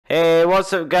Hey,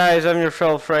 what's up guys, I'm your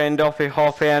fellow friend Doppy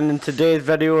Hoppy, and in today's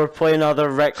video we're playing another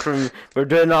Rec Room. We're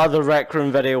doing another Rec Room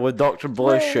video with Dr.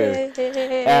 Blue Shoe.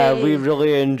 We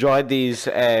really enjoyed these,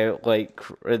 like,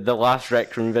 the last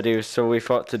Rec Room videos, so we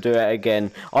thought to do it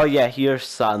again. Oh yeah, here's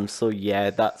Sam, so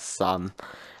yeah, that's Sam.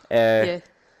 I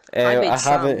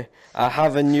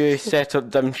have a new setup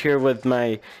done here with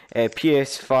my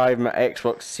PS5, my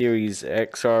Xbox Series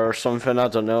X or something, I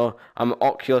don't know. I'm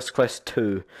Oculus Quest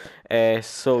 2.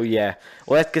 So yeah,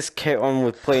 let's just get on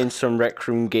with playing some Rec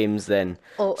Room games then.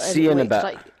 Oh, see you in a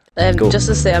bit. Just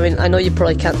to say, I mean, I know you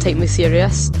probably can't take me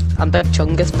serious, I'm a bit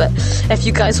chungus, but if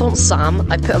you guys want Sam,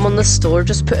 I put him on the store,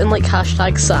 just put in like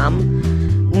hashtag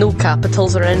Sam, no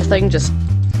capitals or anything, just,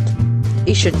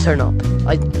 he should turn up.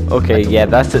 Okay, yeah,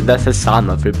 that's a Sam,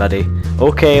 everybody.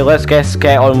 Okay, let's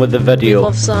get on with the video. We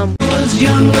love Sam.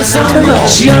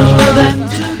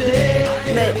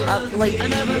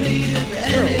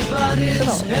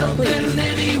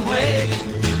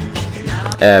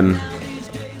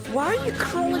 Why are you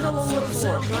crawling along the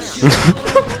floor?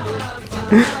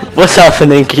 What's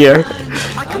happening here?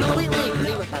 I completely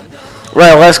agree with him.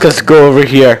 Right, let's just go over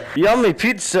here. Yummy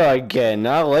pizza again.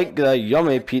 I like the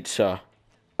yummy pizza.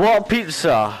 What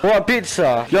pizza? What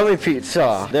pizza? Yummy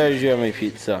pizza. There's yummy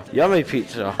pizza. Yummy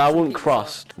pizza. I want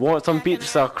crust. Want some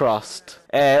pizza crust.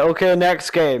 Okay,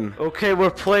 next game. Okay, we're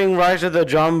playing Rise of the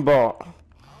Jambot.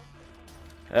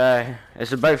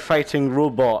 It's about fighting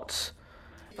robots.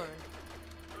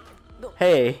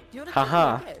 Hey,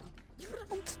 haha.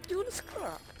 You wanna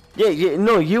scrap? Yeah,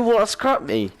 no, you wanna scrap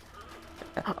me?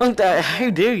 How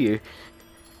dare you?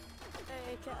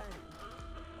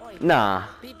 Nah.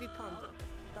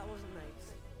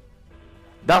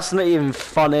 That's not even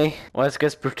funny. Let's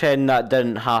just pretend that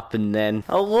didn't happen then.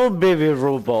 Hello, baby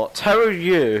robots. How are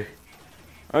you?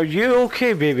 Are you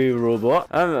okay, baby robot?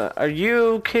 Are you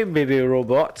okay, baby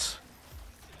robots?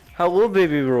 Hello,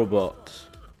 baby robots.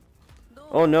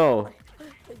 Oh no.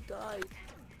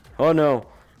 Oh no.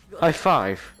 High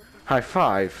five. High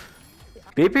five.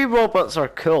 Baby robots are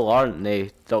cool, aren't they,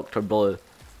 Dr. Blue?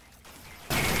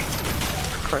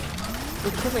 We're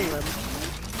killing them.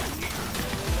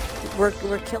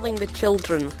 We're killing the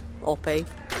children, Oppie.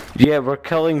 Yeah, we're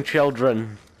killing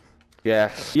children.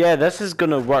 Yes. Yeah, this is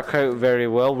gonna work out very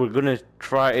well. We're gonna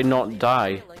try to not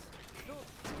die.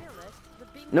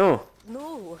 No.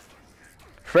 No.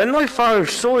 Friendly fire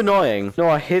is so annoying. No,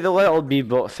 I hate the little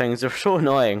bee-bot things. They're so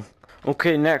annoying.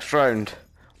 Okay, next round.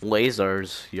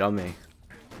 Lasers. Yummy.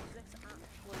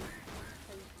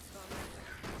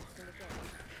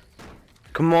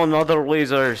 Come on, other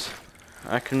lasers.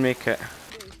 I can make it.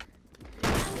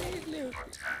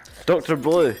 Dr.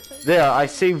 Blue. There, I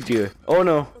saved you. Oh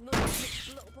no.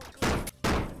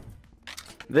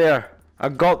 There. I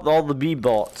got all the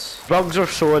bee-bots. Bugs are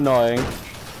so annoying.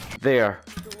 There.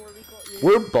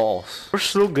 We're boss. We're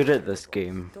so good at this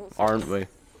game, aren't we?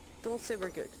 Don't say we're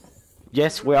good.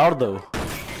 Yes, we are though.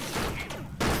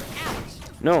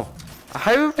 No.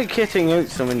 How am I getting out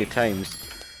so many times?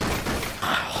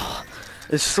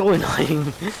 It's so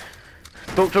annoying.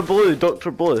 Dr. Blue,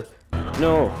 Dr. Blue.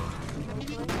 No.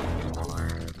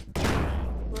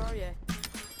 Where are you?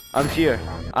 I'm here.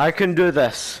 I can do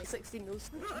this. 16 knows.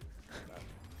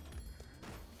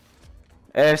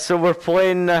 So we're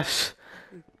playing this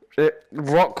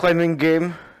rock climbing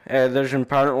game. There's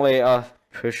apparently a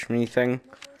push me thing.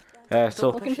 So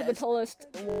welcome to the tallest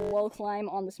wall climb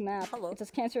on this map. Hello. It's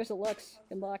as cancerous as it looks.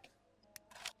 Good luck.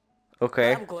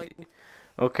 okay. I'm going.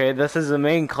 Okay, this is the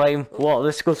main climb. What?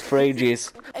 This goes for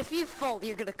ages. If you fall,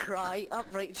 you're gonna cry.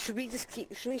 Upright. Should we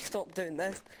stop doing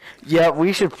this? Yeah,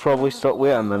 we should probably stop.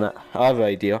 Wait a minute. I have an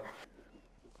idea.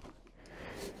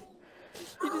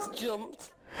 You just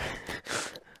jumped.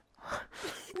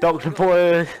 Dr.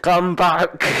 Blue, come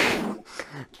back.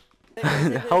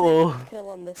 Hello.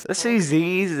 This is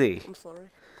easy. I'm sorry.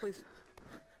 Please.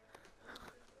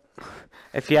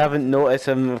 If you haven't noticed,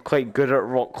 I'm quite good at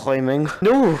rock climbing.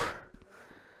 No!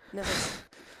 Never.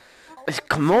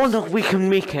 Come on, we can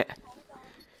make it.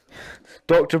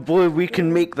 Dr. Blue, we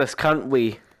can make this, can't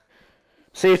we?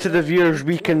 Say to the viewers,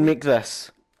 we can make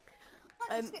this.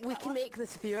 We can make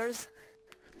this, viewers.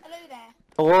 Hello there.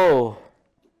 Hello.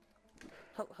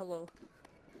 Hello.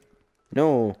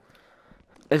 No.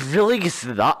 It really is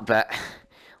that bit.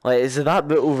 Like, is it that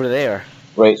bit over there?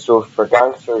 Right, so for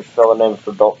gangsters filling in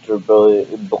for Dr.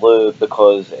 Blue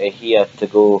because he had to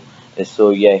go. So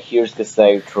yeah, here's the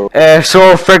outro.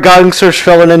 So for gangsters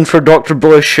filling in for Dr.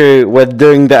 Blue Shoe with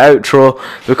doing the outro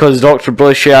because Dr.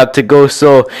 Blue Shoe had to go.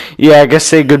 So yeah, I guess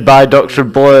say goodbye, Dr.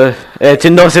 Blue. To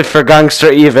noted for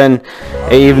gangster even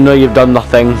though you've done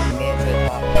nothing.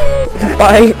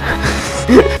 Bye.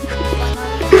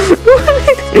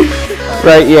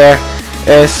 Right, yeah.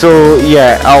 So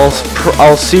yeah,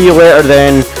 I'll see you later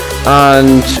then,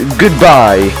 and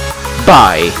goodbye.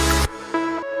 Bye.